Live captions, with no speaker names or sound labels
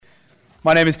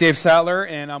My name is Dave Sattler,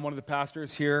 and I'm one of the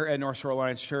pastors here at North Shore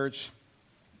Alliance Church.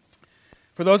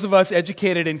 For those of us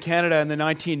educated in Canada in the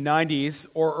 1990s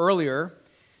or earlier,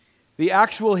 the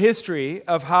actual history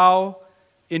of how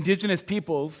Indigenous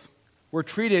peoples were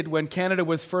treated when Canada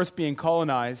was first being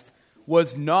colonized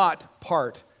was not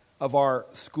part of our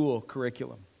school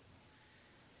curriculum.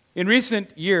 In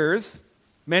recent years,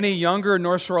 many younger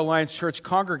North Shore Alliance Church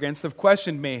congregants have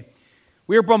questioned me.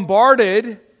 We are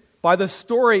bombarded by the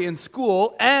story in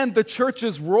school and the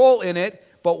church's role in it,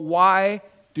 but why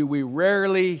do we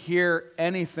rarely hear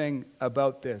anything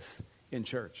about this in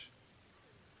church?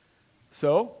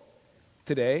 So,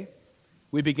 today,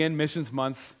 we begin Missions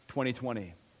Month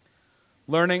 2020,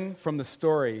 learning from the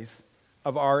stories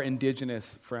of our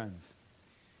Indigenous friends.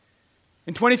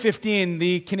 In 2015,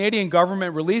 the Canadian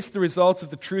government released the results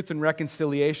of the Truth and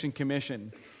Reconciliation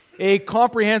Commission, a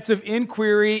comprehensive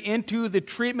inquiry into the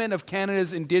treatment of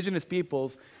Canada's Indigenous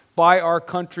peoples by our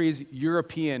country's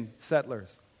European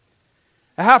settlers.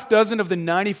 A half dozen of the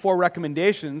 94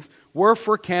 recommendations were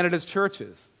for Canada's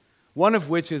churches, one of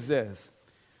which is this: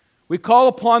 we call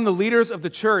upon the leaders of the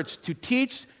church to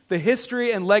teach the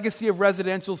history and legacy of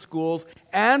residential schools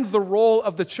and the role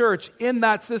of the church in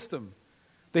that system,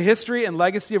 the history and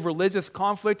legacy of religious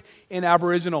conflict in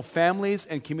Aboriginal families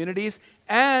and communities,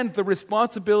 and the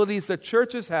responsibilities that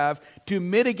churches have to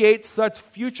mitigate such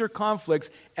future conflicts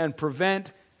and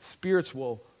prevent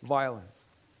spiritual violence.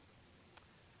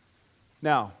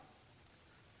 Now,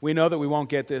 we know that we won't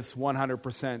get this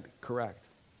 100% correct,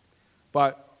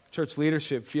 but church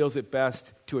leadership feels it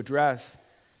best to address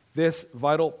this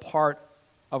vital part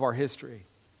of our history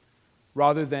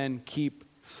rather than keep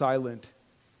silent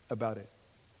about it.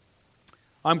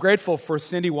 I'm grateful for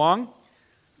Cindy Wong,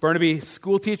 Burnaby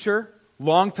school teacher,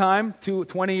 longtime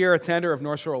 20-year attender of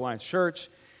North Shore Alliance Church.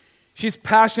 She's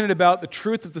passionate about the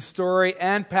truth of the story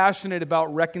and passionate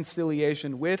about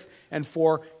reconciliation with and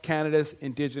for Canada's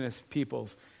Indigenous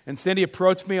peoples. And Cindy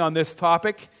approached me on this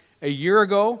topic a year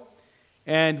ago,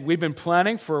 and we've been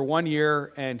planning for 1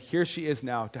 year, and here she is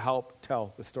now to help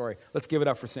tell the story. Let's give it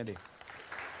up for Cindy.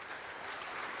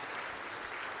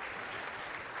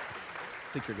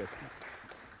 I think you're good.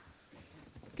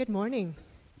 Good morning.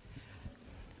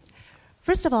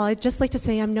 First of all, I'd just like to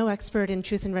say I'm no expert in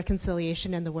truth and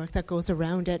reconciliation and the work that goes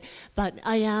around it, but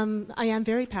I am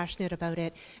very passionate about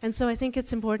it. And so I think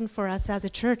it's important for us as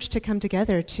a church to come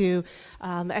together to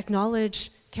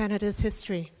acknowledge Canada's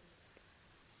history.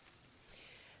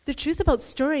 The truth about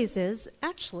stories is,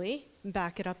 actually,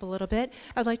 back it up a little bit,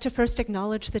 I'd like to first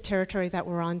acknowledge the territory that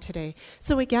we're on today.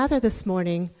 So we gather this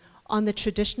morning on the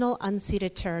traditional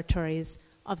unceded territories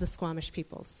of the Squamish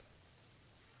peoples.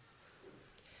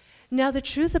 Now, the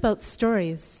truth about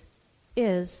stories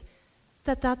is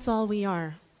that that's all we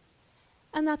are.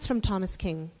 And that's from Thomas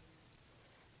King.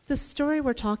 The story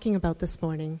we're talking about this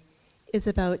morning is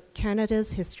about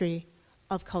Canada's history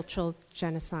of cultural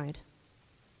genocide.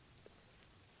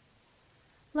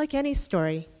 Like any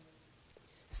story,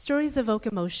 stories evoke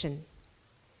emotion.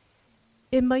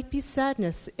 It might be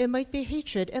sadness, it might be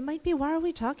hatred, it might be, why are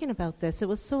we talking about this? It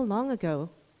was so long ago.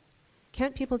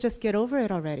 Can't people just get over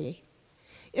it already?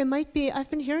 It might be, I've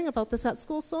been hearing about this at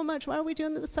school so much, why are we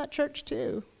doing this at church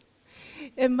too?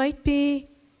 It might be,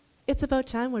 it's about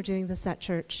time we're doing this at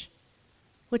church,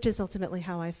 which is ultimately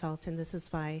how I felt, and this is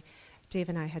why Dave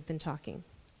and I had been talking.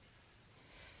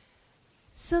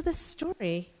 So this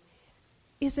story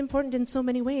is important in so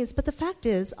many ways, but the fact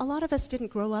is, a lot of us didn't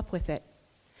grow up with it.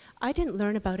 I didn't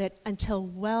learn about it until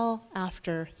well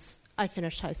after I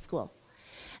finished high school.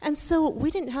 And so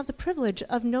we didn't have the privilege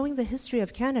of knowing the history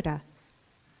of Canada.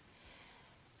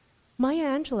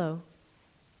 Maya Angelou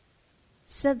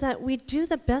said that we do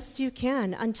the best you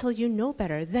can until you know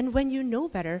better. Then when you know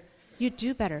better, you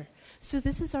do better. So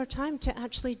this is our time to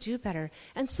actually do better.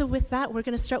 And so with that, we're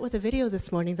going to start with a video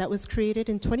this morning that was created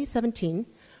in 2017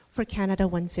 for Canada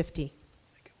 150.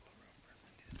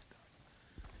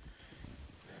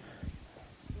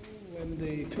 When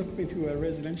they took me to a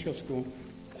residential school,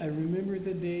 I remember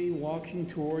the day walking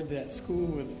toward that school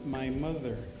with my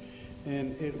mother,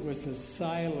 and it was a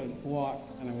silent walk,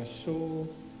 and I was so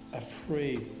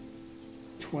afraid.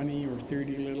 20 or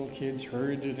 30 little kids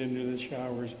herded into the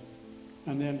showers,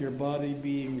 and then your body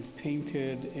being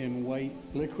painted in white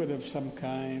liquid of some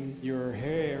kind, your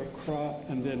hair cropped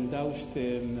and then doused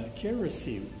in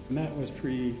kerosene. And that was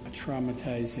pretty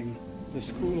traumatizing. The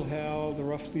school held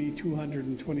roughly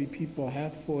 220 people,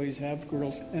 half boys, half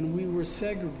girls, and we were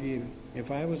segregated.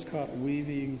 If I was caught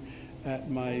waving at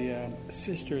my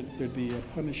sister, there'd be a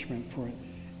punishment for it.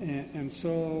 And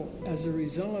so as a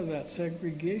result of that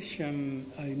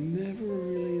segregation, I never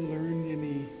really learned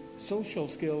any social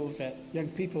skills that young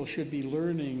people should be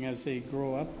learning as they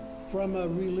grow up. From a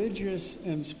religious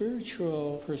and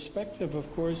spiritual perspective, of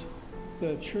course,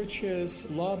 the churches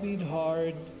lobbied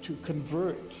hard to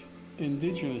convert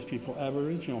Indigenous people,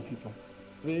 Aboriginal people.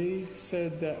 They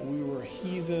said that we were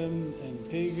heathen and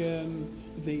pagan.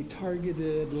 They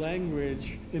targeted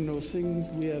language in those things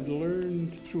we had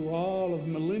learned through all of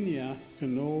millennia to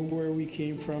know where we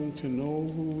came from, to know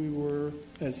who we were,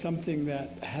 as something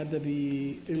that had to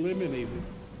be eliminated.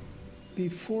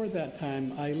 Before that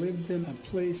time, I lived in a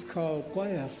place called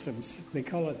Guayastums. They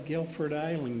call it Guilford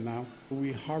Island now.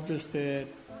 We harvested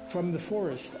from the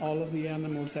forest all of the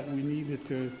animals that we needed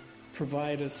to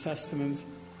provide us sustenance.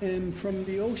 And from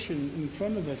the ocean in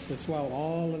front of us as well,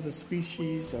 all of the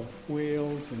species of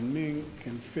whales and mink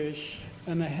and fish.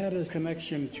 And I had a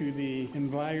connection to the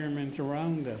environment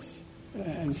around us.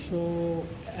 And so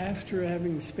after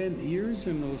having spent years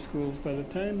in those schools, by the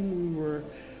time we were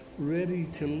ready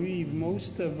to leave,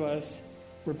 most of us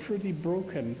were pretty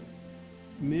broken.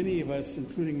 Many of us,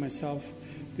 including myself,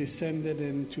 descended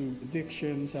into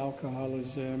addictions,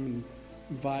 alcoholism, and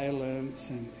violence,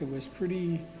 and it was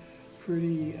pretty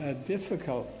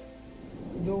difficult.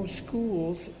 Those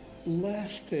schools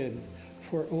lasted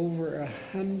for over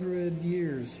 100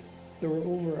 years. There were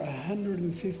over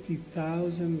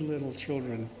 150,000 little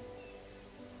children.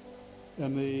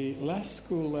 And the last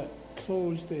school that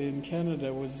closed in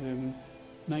Canada was in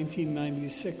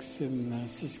 1996 in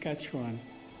Saskatchewan.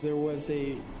 There was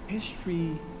a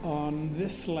history on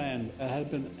this land that had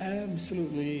been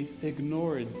absolutely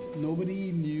ignored.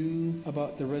 Nobody knew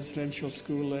about the residential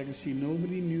school legacy.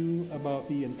 Nobody knew about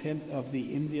the intent of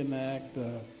the Indian Act,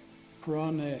 the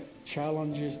chronic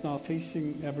challenges now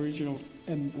facing Aboriginals.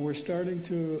 And we're starting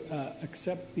to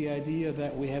accept the idea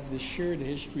that we have this shared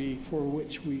history for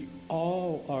which we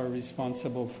all are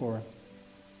responsible for.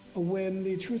 When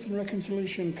the Truth and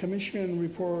Reconciliation Commission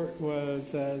report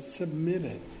was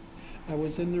submitted, I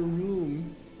was in the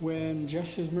room when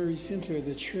Justice Murray Sinclair,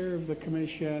 the chair of the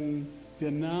commission,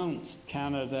 denounced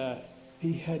Canada.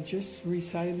 He had just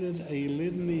recited a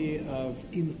litany of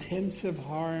intensive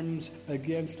harms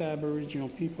against Aboriginal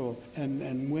people.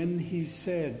 And when he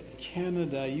said,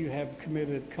 "Canada, you have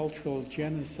committed cultural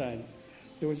genocide,"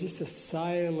 there was just a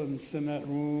silence in that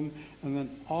room, and then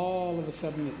all of a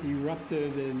sudden it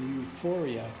erupted in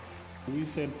euphoria. We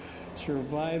said,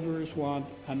 survivors want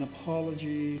an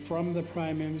apology from the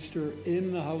Prime Minister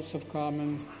in the House of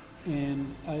Commons.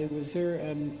 And I was there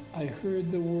and I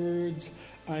heard the words,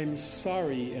 "I'm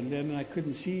sorry," and then I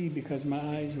couldn't see because my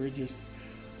eyes were just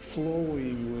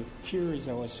flowing with tears.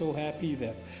 I was so happy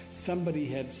that somebody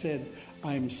had said,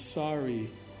 "I'm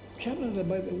sorry." Canada,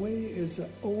 by the way, is the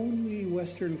only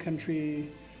Western country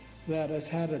that has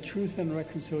had a Truth and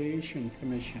Reconciliation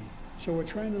Commission. So we're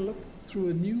trying to look through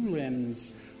a new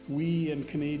lens. We and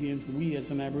Canadians, we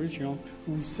as an Aboriginal,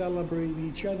 we celebrate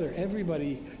each other,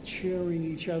 everybody cheering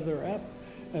each other up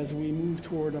as we move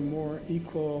toward a more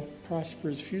equal,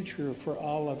 prosperous future for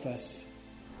all of us.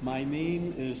 My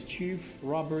name is Chief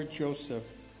Robert Joseph,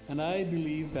 and I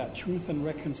believe that Truth and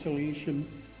Reconciliation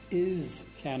is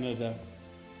Canada.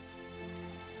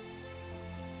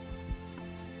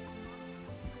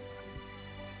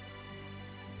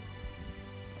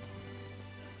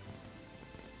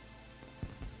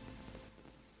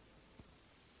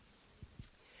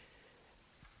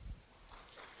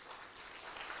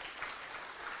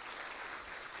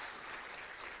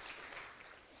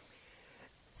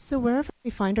 So wherever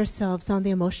we find ourselves on the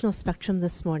emotional spectrum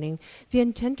this morning, the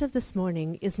intent of this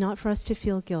morning is not for us to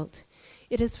feel guilt.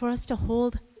 It is for us to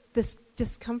hold this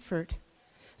discomfort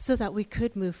so that we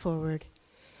could move forward,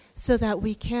 so that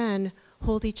we can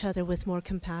hold each other with more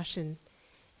compassion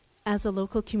as a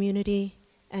local community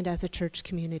and as a church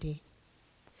community.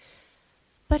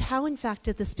 But how, in fact,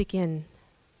 did this begin?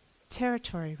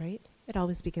 Territory, right? It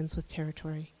always begins with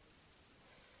territory.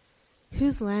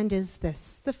 Whose land is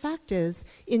this? The fact is,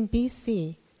 in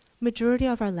BC, majority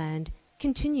of our land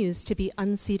continues to be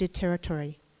unceded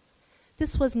territory.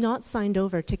 This was not signed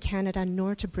over to Canada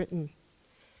nor to Britain.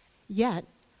 Yet,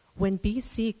 when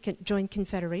BC joined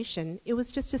Confederation, it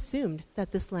was just assumed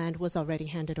that this land was already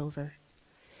handed over.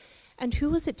 And who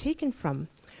was it taken from?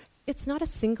 It's not a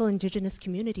single Indigenous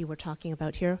community we're talking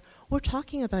about here. We're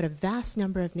talking about a vast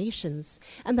number of nations,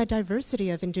 and the diversity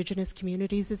of Indigenous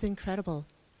communities is incredible.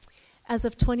 As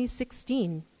of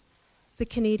 2016, the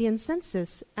Canadian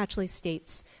census actually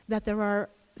states that there are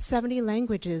 70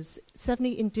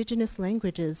 Indigenous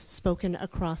languages spoken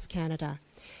across Canada,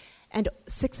 and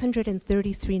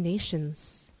 633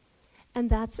 nations. And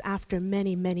that's after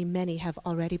many, many, many have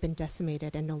already been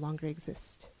decimated and no longer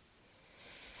exist.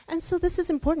 And so this is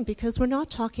important because we're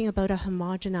not talking about a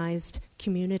homogenized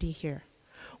community here.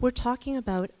 We're talking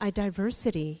about a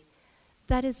diversity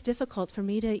that is difficult for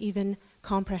me to even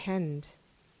comprehend.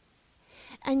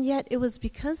 And yet it was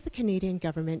because the Canadian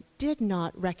government did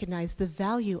not recognize the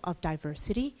value of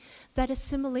diversity that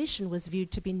assimilation was viewed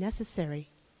to be necessary.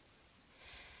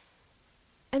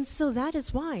 And so that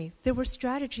is why there were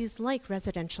strategies like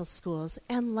residential schools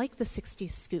and like the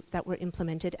 60s Scoop that were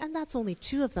implemented, and that's only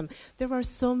 2 of them. There are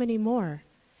so many more,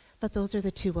 but those are the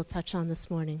 2 we'll touch on this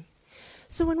morning.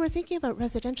 So when we're thinking about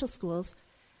residential schools,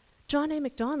 John A.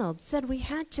 Macdonald said we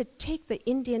had to take the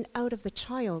Indian out of the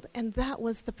child, and that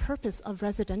was the purpose of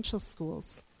residential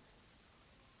schools.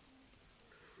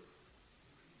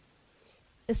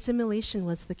 Assimilation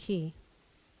was the key.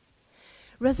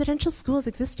 Residential schools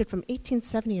existed from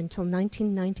 1870 until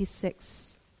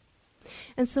 1996.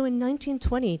 And so in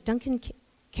 1920, Duncan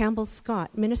Campbell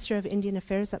Scott, Minister of Indian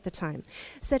Affairs at the time,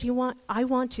 said,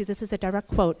 this is a direct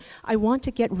quote, I want to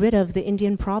get rid of the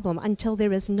Indian problem until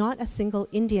there is not a single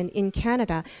Indian in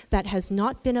Canada that has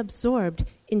not been absorbed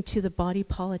into the body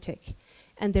politic.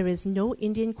 And there is no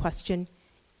Indian question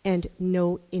and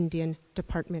no Indian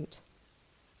department.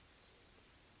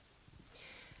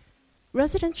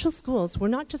 Residential schools were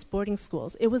not just boarding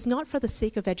schools. It was not for the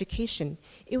sake of education.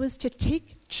 It was to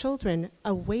take children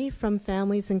away from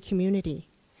families and community.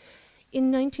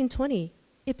 In 1920,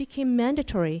 it became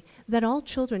mandatory that all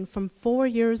children from 4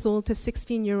 years old to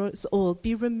 16 years old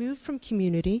be removed from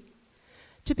community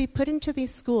to be put into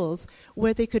these schools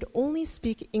where they could only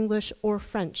speak English or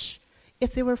French.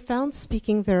 If they were found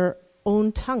speaking their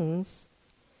own tongues,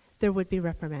 there would be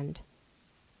reprimand.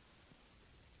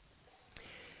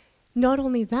 Not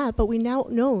only that, but we now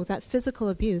know that physical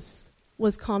abuse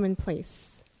was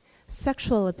commonplace.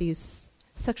 Sexual abuse,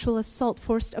 sexual assault,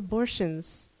 forced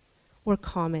abortions were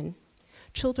common.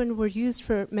 Children were used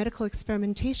for medical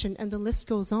experimentation, and the list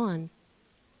goes on.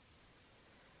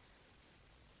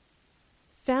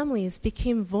 Families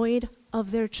became void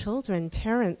of their children,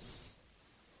 parents,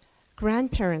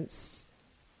 grandparents,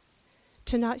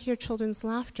 to not hear children's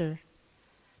laughter,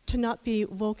 to not be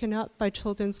woken up by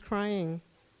children's crying.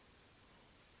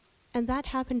 And that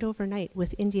happened overnight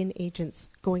with Indian agents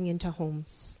going into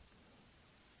homes.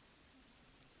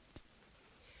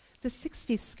 The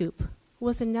 60s Scoop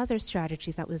was another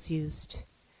strategy that was used,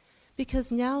 because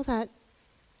now that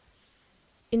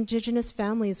Indigenous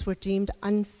families were deemed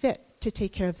unfit to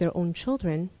take care of their own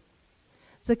children,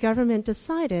 the government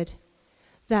decided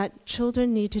that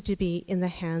children needed to be in the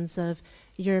hands of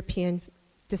European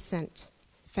descent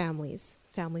families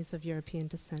of European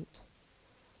descent.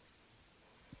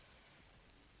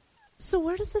 So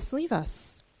where does this leave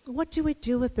us? What do we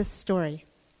do with this story?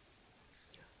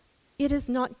 It is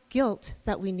not guilt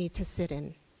that we need to sit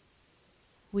in.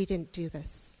 We didn't do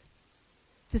this.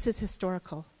 This is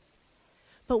historical.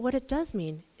 But what it does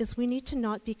mean is we need to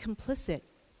not be complicit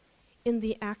in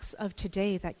the acts of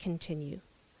today that continue.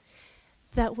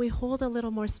 That we hold a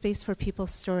little more space for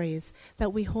people's stories,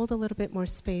 that we hold a little bit more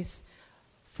space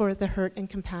for the hurt and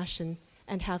compassion,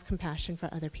 and have compassion for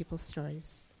other people's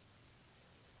stories.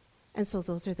 And so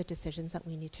those are the decisions that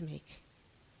we need to make.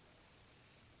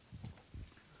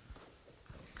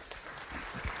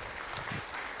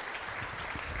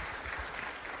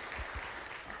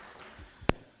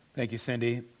 Thank you,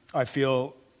 Cindy. I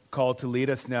feel called to lead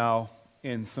us now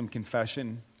in some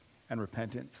confession and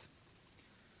repentance.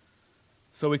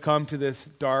 So we come to this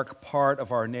dark part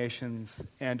of our nation's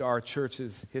and our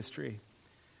church's history.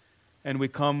 And we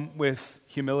come with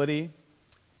humility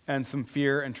and some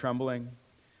fear and trembling.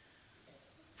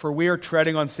 For we are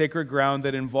treading on sacred ground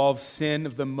that involves sin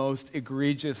of the most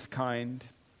egregious kind,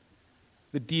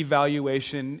 the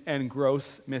devaluation and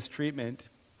gross mistreatment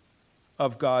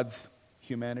of God's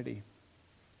humanity.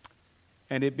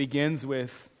 And it begins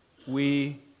with,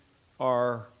 we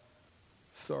are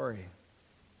sorry.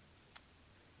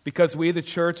 Because we, the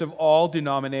church of all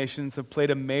denominations, have played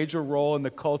a major role in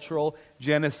the cultural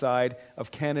genocide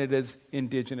of Canada's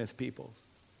Indigenous peoples.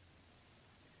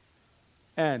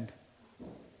 And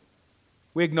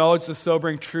we acknowledge the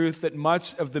sobering truth that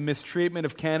much of the mistreatment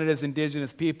of Canada's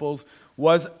Indigenous peoples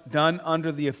was done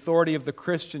under the authority of the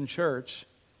Christian church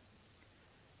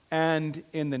and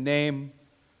in the name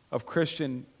of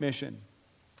Christian mission.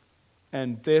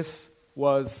 And this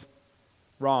was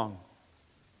wrong.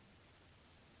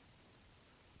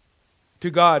 To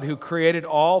God, who created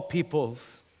all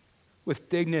peoples with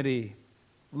dignity,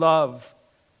 love,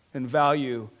 and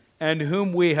value, and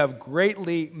whom we have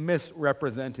greatly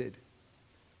misrepresented,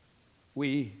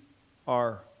 we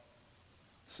are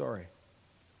sorry.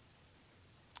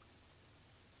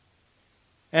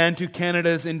 and to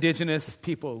Canada's Indigenous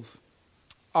peoples,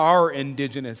 our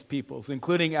Indigenous peoples,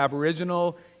 including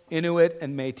Aboriginal, Inuit,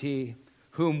 and Métis,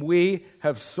 whom we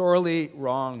have sorely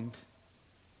wronged.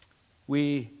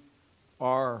 We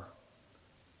are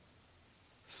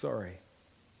sorry.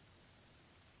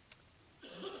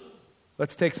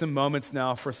 Let's take some moments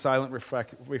now for silent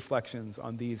reflections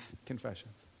on these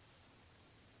confessions.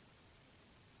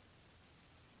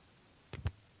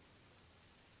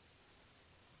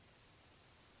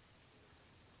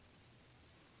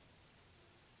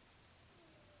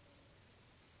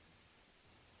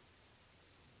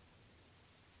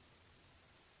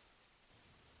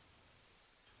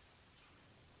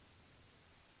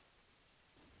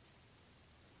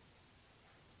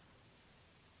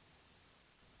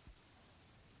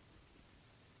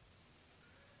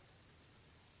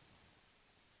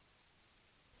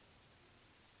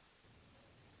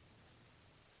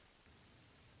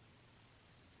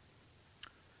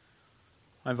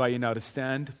 I invite you now to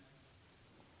stand.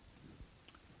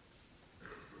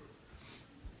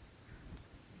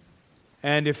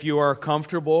 And if you are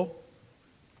comfortable,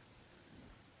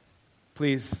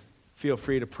 please feel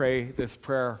free to pray this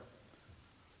prayer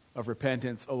of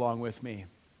repentance along with me.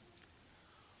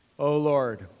 O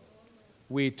Lord,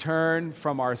 we turn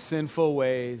from our sinful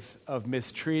ways of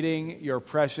mistreating your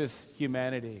precious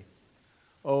humanity.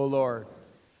 O Lord,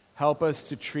 help us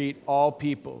to treat all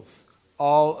peoples,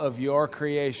 all of your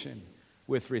creation,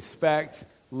 with respect,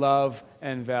 love,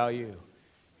 and value.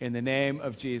 In the name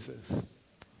of Jesus,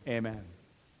 amen.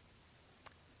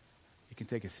 You can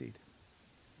take a seat.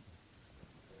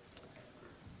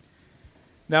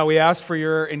 Now we ask for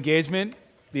your engagement,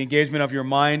 the engagement of your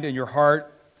mind and your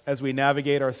heart as we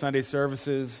navigate our Sunday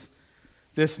services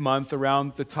this month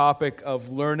around the topic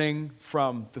of learning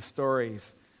from the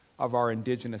stories of our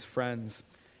Indigenous friends.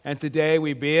 And today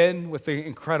we begin with the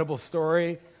incredible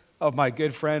story of my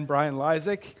good friend Brian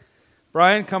Lysak.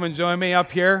 Brian, come and join me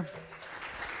up here on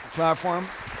the platform.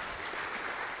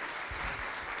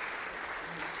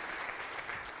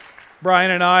 Brian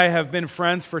and I have been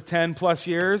friends for 10 plus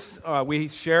years. We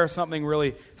share something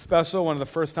really special. One of the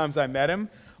first times I met him,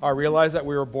 I realized that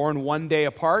we were born one day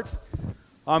apart.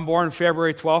 I'm born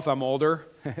February 12th. I'm older.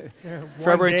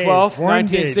 February 12th,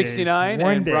 1969.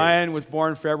 And Brian was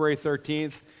born February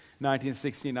 13th,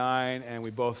 1969. And we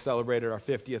both celebrated our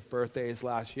 50th birthdays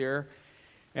last year.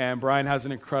 And Brian has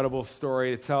an incredible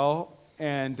story to tell.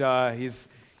 And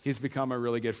he's become a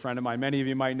really good friend of mine. Many of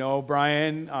you might know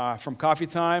Brian from Coffee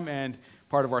Time and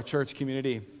part of our church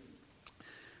community.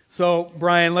 So,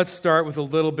 Brian, let's start with a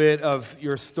little bit of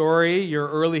your story, your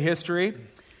early history.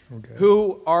 Okay.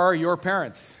 Who are your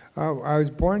parents? I was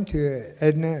born to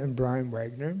Edna and Brian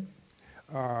Wagner.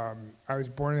 I was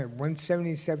born at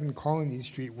 177 Colony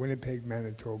Street, Winnipeg,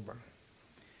 Manitoba.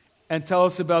 And tell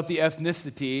us about the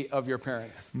ethnicity of your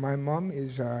parents. My mom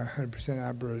is 100%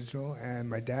 Aboriginal, and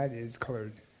my dad is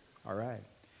colored. All right.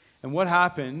 And what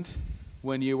happened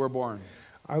when you were born?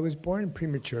 I was born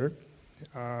premature.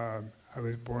 I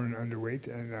was born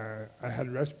underweight, and I had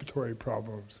respiratory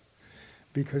problems.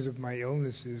 Because of my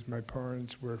illnesses, my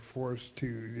parents were forced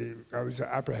to, I was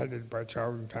apprehended by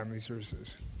Child and Family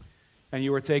Services. And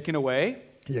you were taken away?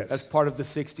 Yes. As part of the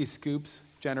 60 Scoops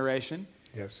generation?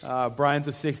 Yes. Brian's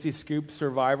a 60 Scoop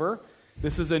survivor.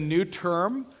 This is a new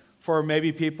term for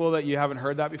maybe people that you haven't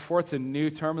heard that before. It's a new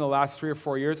term in the last 3 or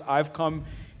 4 years. I've come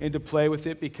into play with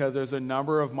it because there's a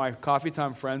number of my Coffee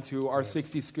Time friends who are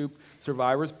 60 Scoop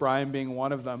survivors, Brian being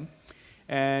one of them.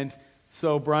 And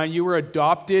so, Brian, you were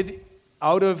adopted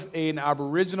out of an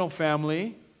Aboriginal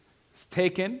family,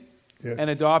 taken, Yes. and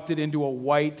adopted into a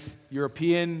white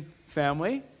European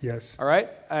family. Yes. All right?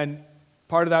 And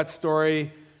part of that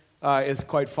story is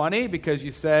quite funny because you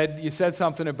said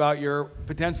something about your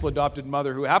potential adopted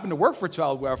mother who happened to work for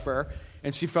child welfare,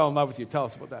 and she fell in love with you. Tell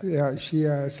us about that. Yeah, she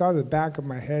saw the back of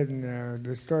my head, and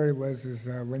the story was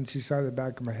when she saw the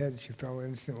back of my head, she fell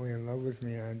instantly in love with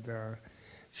me, and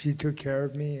she took care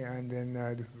of me, and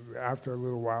then after a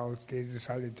little while, they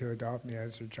decided to adopt me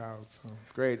as her child. So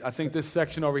It's great. I think this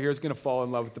section over here is going to fall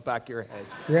in love with the back of your head.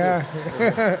 yeah,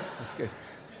 That's good.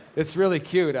 It's really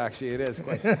cute, actually. It is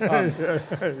quite.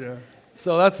 yeah.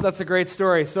 So that's a great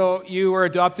story. So you were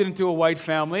adopted into a white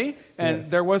family, and Yes.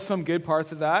 there was some good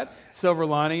parts of that. Silver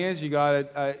lining is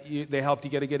they helped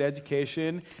you get a good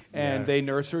education, and Yeah. they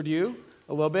nurtured you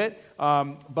a little bit.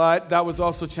 But that was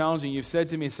also challenging. You've said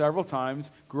to me several times,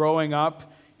 growing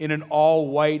up in an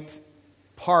all-white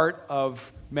part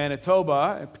of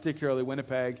Manitoba, and particularly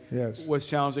Winnipeg, Yes. was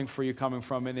challenging for you coming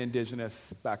from an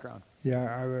Indigenous background. Yeah,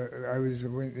 I was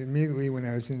immediately when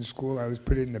I was in school, I was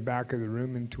put in the back of the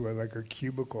room into like a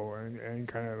cubicle and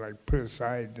kind of like put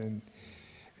aside. And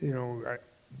you know,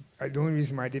 the only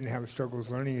reason why I didn't have struggles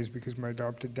learning is because my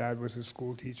adopted dad was a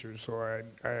school teacher, so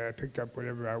I picked up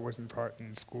whatever I wasn't taught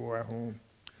in school at home.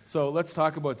 So let's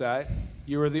talk about that.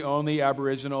 You were the only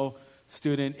Aboriginal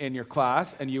student in your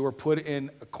class, and you were put in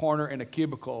a corner in a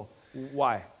cubicle.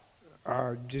 Why?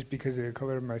 Just because of the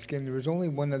color of my skin. There was only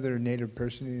one other Native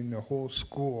person in the whole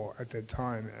school at the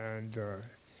time, and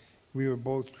we were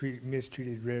both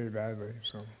mistreated very badly.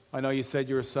 So I know you said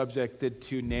you were subjected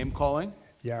to name calling.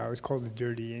 yeah, I was called a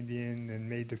dirty Indian and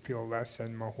made to feel less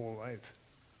than my whole life.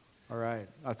 All right.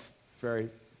 That's a very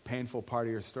painful part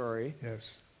of your story.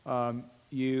 Yes.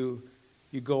 You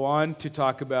go on to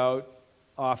talk about,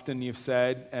 often you've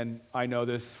said, and I know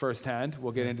this firsthand,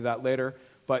 we'll get into that later,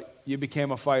 but you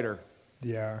became a fighter.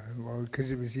 Yeah, well,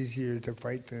 because it was easier to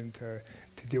fight than to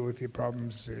deal with the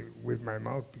problems with my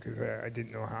mouth because I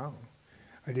didn't know how.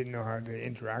 I didn't know how to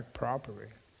interact properly.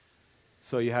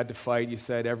 So you had to fight, you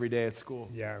said, every day at school.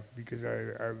 Yeah, because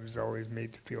I was always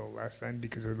made to feel less than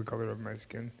because of the color of my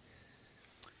skin.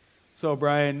 So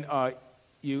Brian,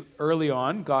 you early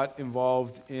on got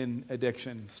involved in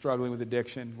addiction, struggling with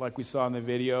addiction, like we saw in the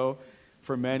video.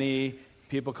 For many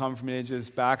people coming from an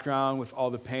Indigenous background with all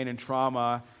the pain and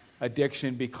trauma,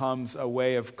 addiction becomes a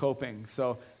way of coping.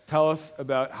 So tell us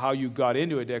about how you got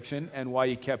into addiction and why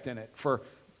you kept in it for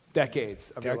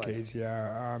decades of your life. Decades,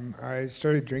 yeah. I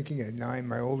started drinking at 9.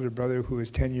 My older brother, who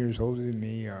was 10 years older than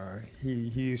me,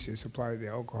 he used to supply the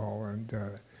alcohol. And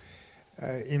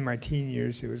in my teen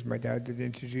years, it was my dad that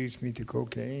introduced me to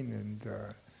cocaine.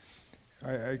 And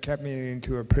I kept me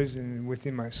into a prison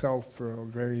within myself for a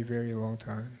very, very long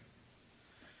time.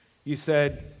 You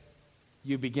said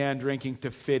you began drinking to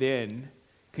fit in.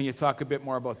 Can you talk a bit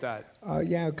more about that?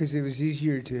 Yeah, because it was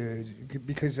easier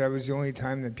because that was the only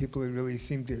time that people had really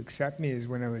seemed to accept me is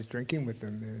when I was drinking with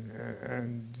them.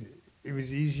 And it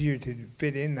was easier to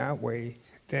fit in that way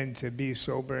than to be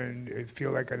sober and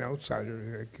feel like an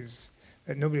outsider, because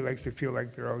nobody likes to feel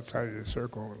like they're outside of the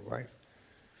circle of life.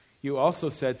 You also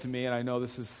said to me, and I know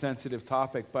this is a sensitive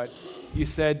topic, but you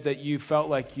said that you felt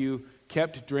like you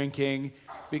kept drinking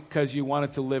because you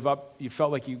wanted to live up, you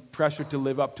felt like you pressured to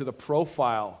live up to the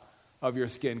profile of your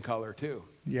skin color too.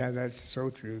 Yeah, that's so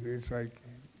true. It's like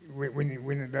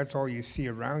when that's all you see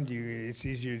around you, it's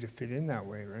easier to fit in that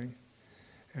way, right?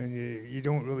 And you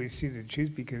don't really see the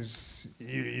truth because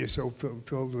you're so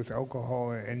filled with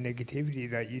alcohol and negativity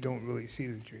that you don't really see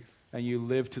the truth. And you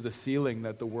live to the ceiling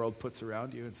that the world puts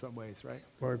around you in some ways, right?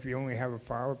 Well, if you only have a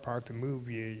flower pot to move,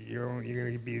 you're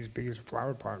going to be as big as a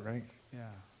flower pot, right? Yeah.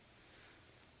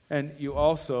 And you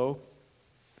also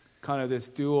kind of this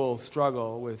dual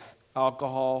struggle with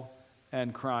alcohol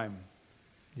and crime.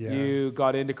 Yeah. You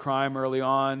got into crime early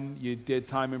on. You did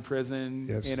time in prison,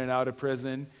 Yes. in and out of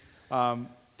prison.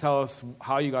 Tell us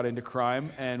how you got into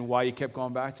crime and why you kept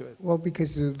going back to it. Well,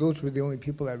 because those were the only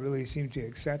people that really seemed to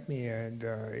accept me, and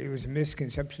it was a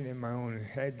misconception in my own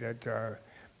head that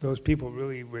those people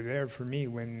really were there for me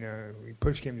when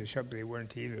push came to shove. They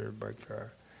weren't either, but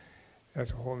that's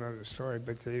a whole other story.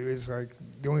 But it was like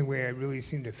the only way I really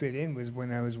seemed to fit in was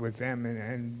when I was with them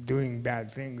and doing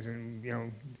bad things. And you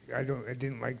know, I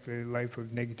didn't like the life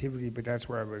of negativity, but that's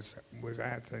where I was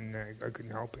at, and I couldn't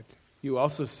help it. You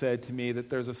also said to me that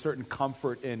there's a certain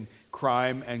comfort in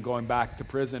crime and going back to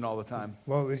prison all the time.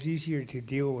 Well, it was easier to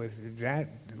deal with that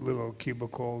little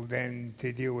cubicle than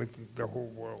to deal with the whole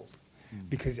world,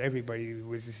 because everybody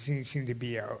seemed to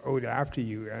be out after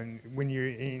you. And when you're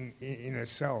in a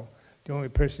cell, the only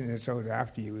person that's out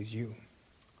after you is you.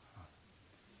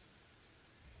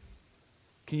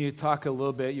 Can you talk a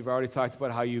little bit? You've already talked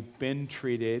about how you've been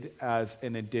treated as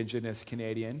an Indigenous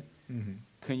Canadian. Mm-hmm.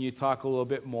 Can you talk a little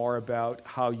bit more about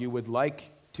how you would like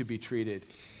to be treated?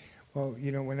 Well,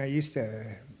 you know, when I used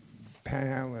to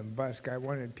panhandle and busk, I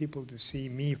wanted people to see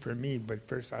me for me, but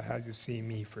first I had to see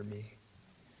me for me.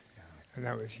 Yeah. And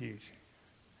that was huge.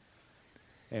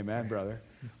 Amen, brother.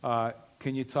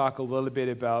 Can you talk a little bit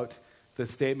about the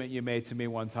statement you made to me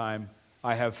one time,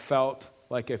 I have felt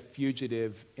like a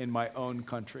fugitive in my own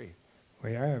country?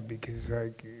 Well, yeah, because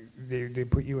like they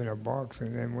put you in a box,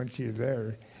 and then once you're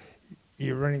there,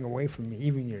 you're running away from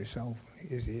even yourself.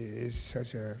 Is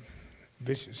such a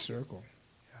vicious circle.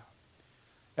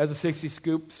 Yeah. As a 60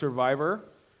 Scoop survivor,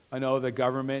 I know the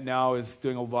government now is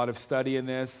doing a lot of study in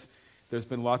this. There's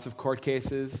been lots of court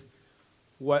cases.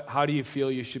 How do you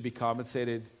feel you should be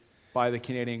compensated by the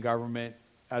Canadian government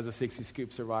as a 60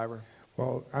 Scoop survivor?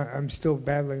 Well, I'm still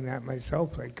battling that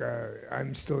myself. Like,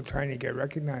 I'm still trying to get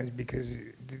recognized because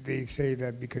they say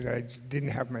that because I didn't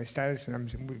have my status and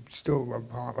I'm still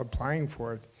applying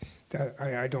for it, that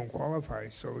I don't qualify.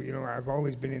 So, I've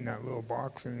always been in that little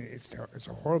box, and it's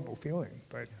a horrible feeling.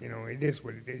 But, it is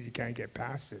what it is. You can't get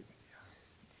past it.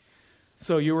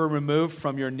 So you were removed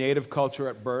from your native culture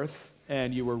at birth,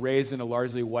 and you were raised in a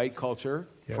largely white culture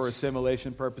for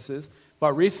assimilation purposes.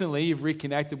 But recently, you've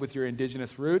reconnected with your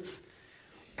Indigenous roots.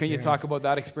 Can you talk about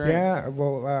that experience? Yeah,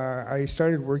 well, I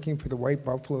started working for the White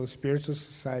Buffalo Spiritual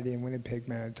Society in Winnipeg,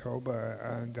 Manitoba,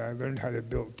 and I learned how to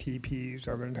build teepees.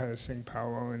 I learned how to sing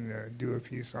powwow and do a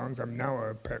few songs. I'm now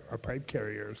a pipe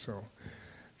carrier, so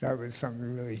that was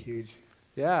something really huge.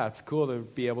 Yeah, it's cool to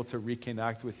be able to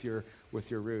reconnect with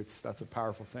your roots. That's a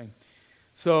powerful thing.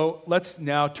 So let's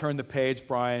now turn the page,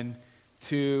 Brian,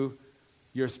 to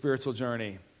your spiritual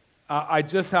journey. I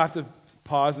just have to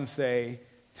pause and say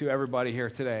to everybody here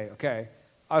today, okay,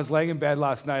 I was laying in bed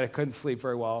last night. I couldn't sleep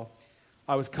very well.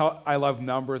 I love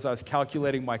numbers. I was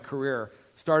calculating my career.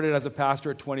 Started as a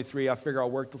pastor at 23. I figure I'll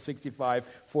work till 65,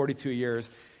 42 years.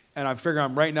 And I figure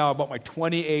I'm right now about my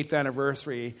 28th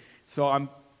anniversary. So I'm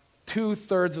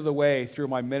 2/3 of the way through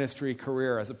my ministry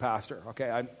career as a pastor. Okay,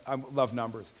 I love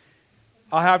numbers.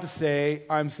 I'll have to say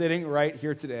I'm sitting right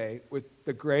here today with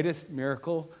the greatest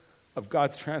miracle of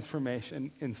God's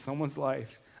transformation in someone's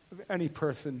life of any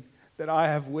person that I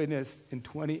have witnessed in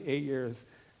 28 years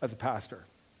as a pastor.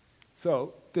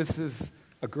 So this is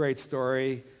a great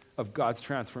story of God's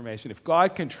transformation. If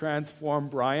God can transform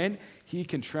Brian, he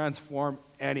can transform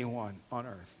anyone on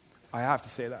earth. I have to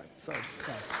say that. So,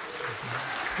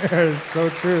 It's so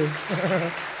true.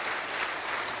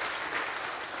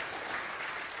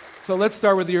 So let's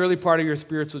start with the early part of your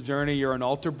spiritual journey. You're an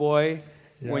altar boy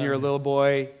when you're a little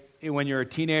boy. When you're a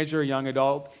teenager, a young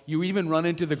adult, you even run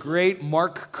into the great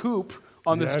Mark Coop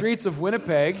on the streets of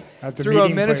Winnipeg through a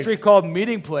ministry called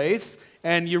Meeting Place.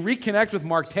 And you reconnect with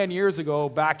Mark 10 years ago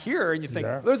back here, and you think,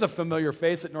 there's a familiar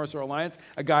face at North Shore Alliance,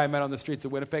 a guy I met on the streets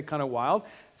of Winnipeg, kind of wild.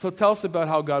 So tell us about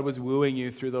how God was wooing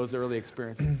you through those early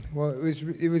experiences. Well,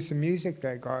 it was the music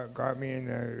that got me, and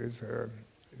it was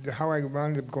how I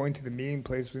wound up going to the Meeting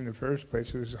Place in the first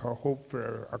place. Was a hope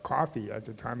for a coffee. At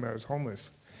the time, I was homeless.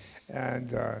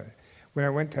 And when I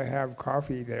went to have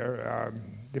coffee there,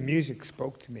 the music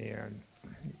spoke to me, and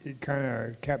it kind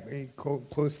of kept me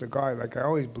close to God. Like, I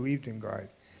always believed in God.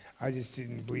 I just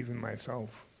didn't believe in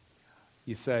myself.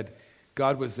 You said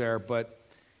God was there, but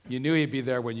you knew he'd be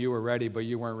there when you were ready, but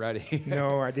you weren't ready.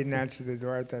 No, I didn't answer the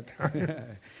door at that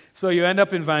time. So you end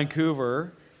up in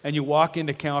Vancouver, and you walk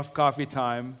into coffee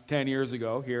time 10 years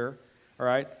ago here, all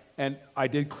right? And I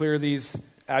did clear these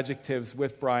adjectives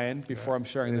with Brian before I'm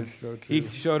sharing this. So he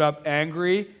showed up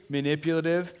angry,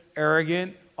 manipulative,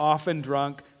 arrogant, often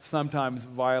drunk, sometimes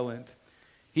violent.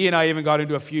 He and I even got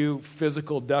into a few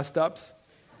physical dust-ups.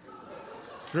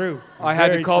 True. I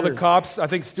had to call the cops. I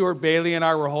think Stuart Bailey and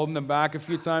I were holding them back a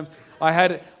few times. I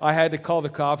had to call the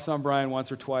cops on Brian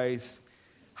once or twice.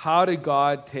 How did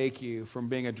God take you from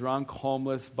being a drunk,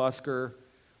 homeless busker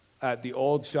at the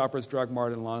old Shoppers Drug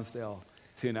Mart in Lonsdale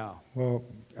to now? Well,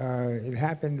 it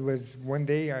happened was one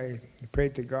day I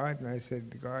prayed to God, and I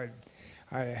said, God,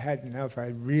 I had enough. I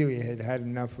really had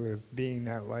enough of being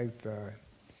that life.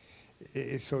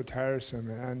 It's so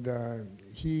tiresome. And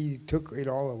he took it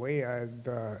all away. I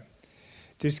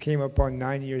just came up on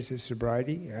 9 years of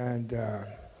sobriety, and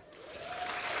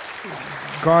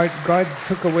God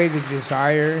took away the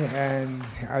desire, and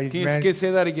Can you say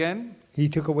that again? He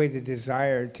took away the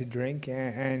desire to drink,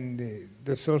 and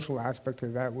the social aspect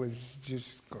of that was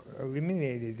just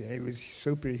eliminated. It was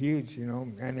super huge,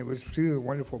 and it was through the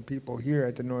wonderful people here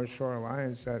at the North Shore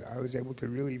Alliance that I was able to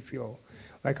really feel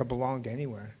like I belonged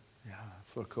anywhere. Yeah,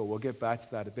 that's so cool. We'll get back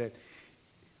to that a bit.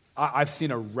 I've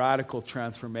seen a radical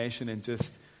transformation in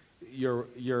just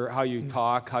your how you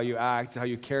talk, how you act, how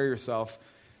you carry yourself.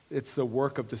 It's the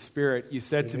work of the Spirit. You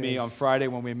said to me on Friday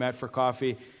when we met for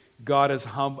coffee, God has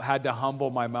had to humble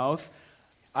my mouth.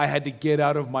 I had to get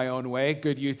out of my own way.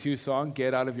 Good U2 song,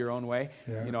 Get Out of Your Own Way.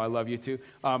 Yeah. I love U2.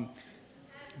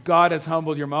 God has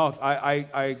humbled your mouth.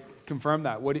 I confirm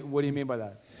that. What do you mean by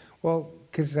that? Well,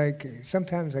 because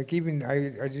sometimes even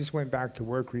I just went back to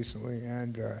work recently,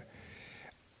 and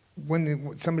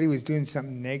when somebody was doing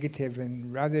something negative,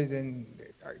 and rather than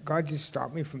God just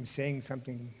stopped me from saying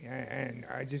something, and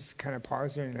I just kind of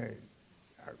paused there, and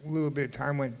a little bit of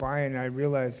time went by, and I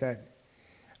realized that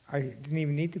I didn't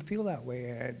even need to feel that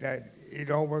way, that it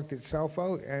all worked itself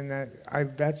out, and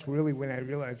that's really when I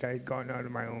realized I had gotten out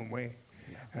of my own way.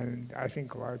 Yeah. And I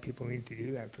think a lot of people need to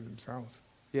do that for themselves.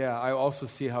 Yeah, I also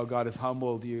see how God has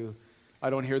humbled you I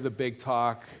don't hear the big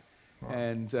talk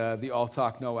and the all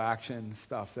talk, no action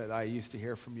stuff that I used to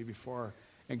hear from you before.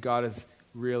 And God has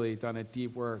really done a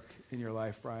deep work in your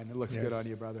life, Brian. It looks good on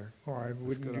you, brother. Oh, I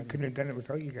couldn't have done it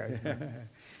without you guys.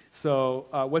 So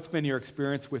what's been your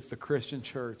experience with the Christian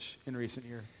church in recent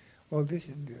years? Well, this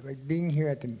like being here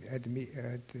at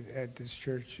this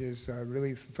church is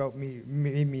really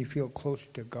made me feel close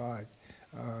to God.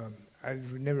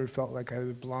 I've never felt like I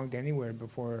belonged anywhere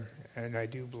before, and I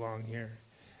do belong here.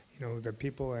 You know, the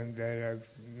people that I've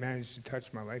managed to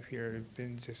touch my life here have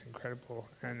been just incredible,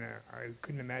 and I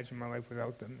couldn't imagine my life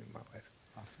without them in my life.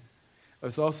 Awesome. It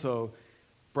was also,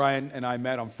 Brian and I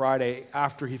met on Friday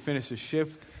after he finished his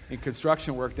shift in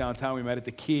construction work downtown. We met at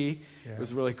the Key. Yeah. It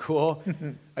was really cool.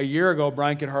 A year ago,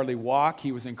 Brian could hardly walk.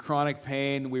 He was in chronic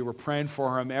pain. We were praying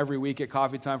for him every week at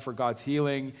coffee time for God's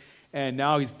healing. And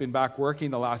now he's been back working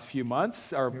the last few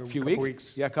months, or a few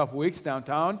weeks. Yeah, a couple weeks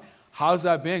downtown. How's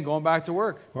that been, going back to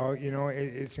work? Well, you know,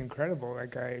 it's incredible.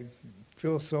 Like, I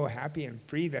feel so happy and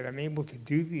free that I'm able to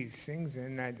do these things,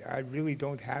 and that I really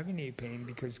don't have any pain,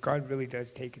 because God really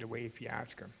does take it away if you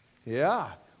ask him.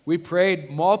 Yeah. We prayed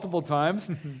multiple times,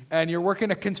 and you're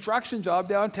working a construction job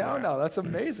downtown now. That's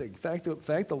amazing. Thank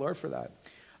the Lord for that.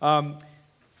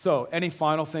 So, any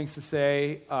final things to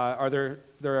say?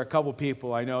 There are a couple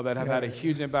people I know that have had a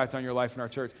huge impact on your life in our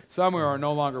church. Some who are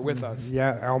no longer with us.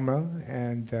 Yeah, Alma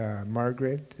and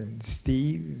Margaret and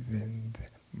Steve and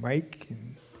Mike,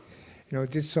 and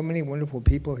just so many wonderful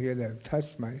people here that have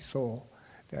touched my soul.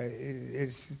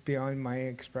 It's beyond my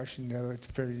expression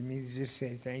for me to just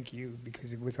say thank you,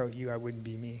 because without you, I wouldn't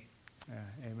be me.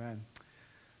 Yeah, amen.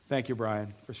 Thank you,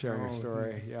 Brian, for sharing your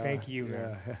story. Yeah, thank you,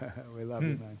 man. We love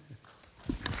you, man.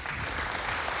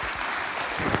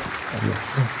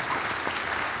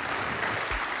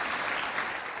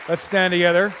 Let's stand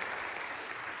together.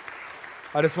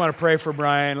 I just want to pray for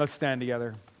Brian. Let's stand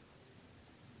together.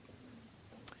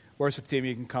 Worship team,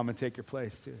 you can come and take your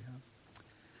place too.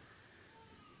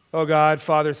 Oh God,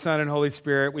 Father, Son, and Holy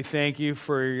Spirit, we thank you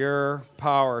for your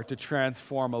power to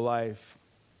transform a life.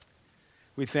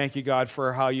 We thank you, God,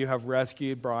 for how you have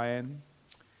rescued Brian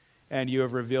and you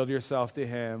have revealed yourself to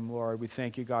him, Lord. We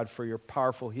thank you, God, for your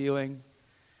powerful healing.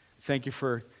 Thank you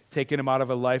for taking him out of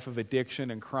a life of addiction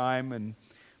and crime and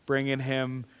bringing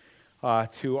him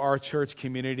to our church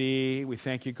community. We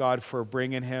thank you, God, for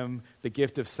bringing him the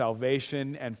gift of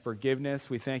salvation and forgiveness.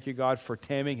 We thank you, God, for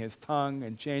taming his tongue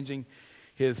and changing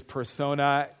his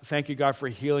persona. Thank you, God, for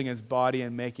healing his body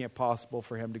and making it possible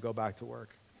for him to go back to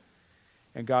work.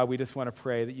 And God, we just want to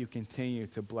pray that you continue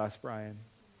to bless Brian.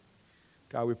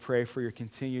 God, we pray for your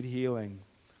continued healing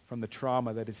from the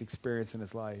trauma that he's experienced in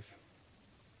his life.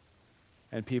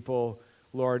 And people,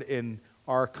 Lord, in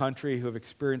our country who have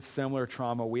experienced similar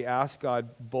trauma, we ask,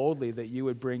 God, boldly that you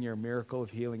would bring your miracle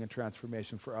of healing and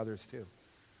transformation for others too.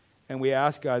 And we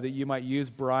ask, God, that you might use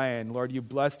Brian. Lord, you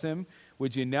blessed him.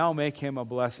 Would you now make him a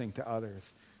blessing to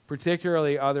others,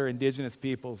 particularly other Indigenous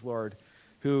peoples, Lord,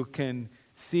 who can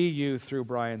see you through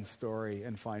Brian's story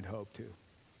and find hope too.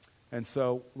 And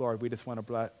so, Lord, we just want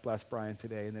to bless Brian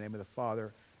today in the name of the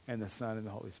Father and the Son and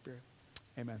the Holy Spirit.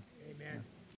 Amen. Amen.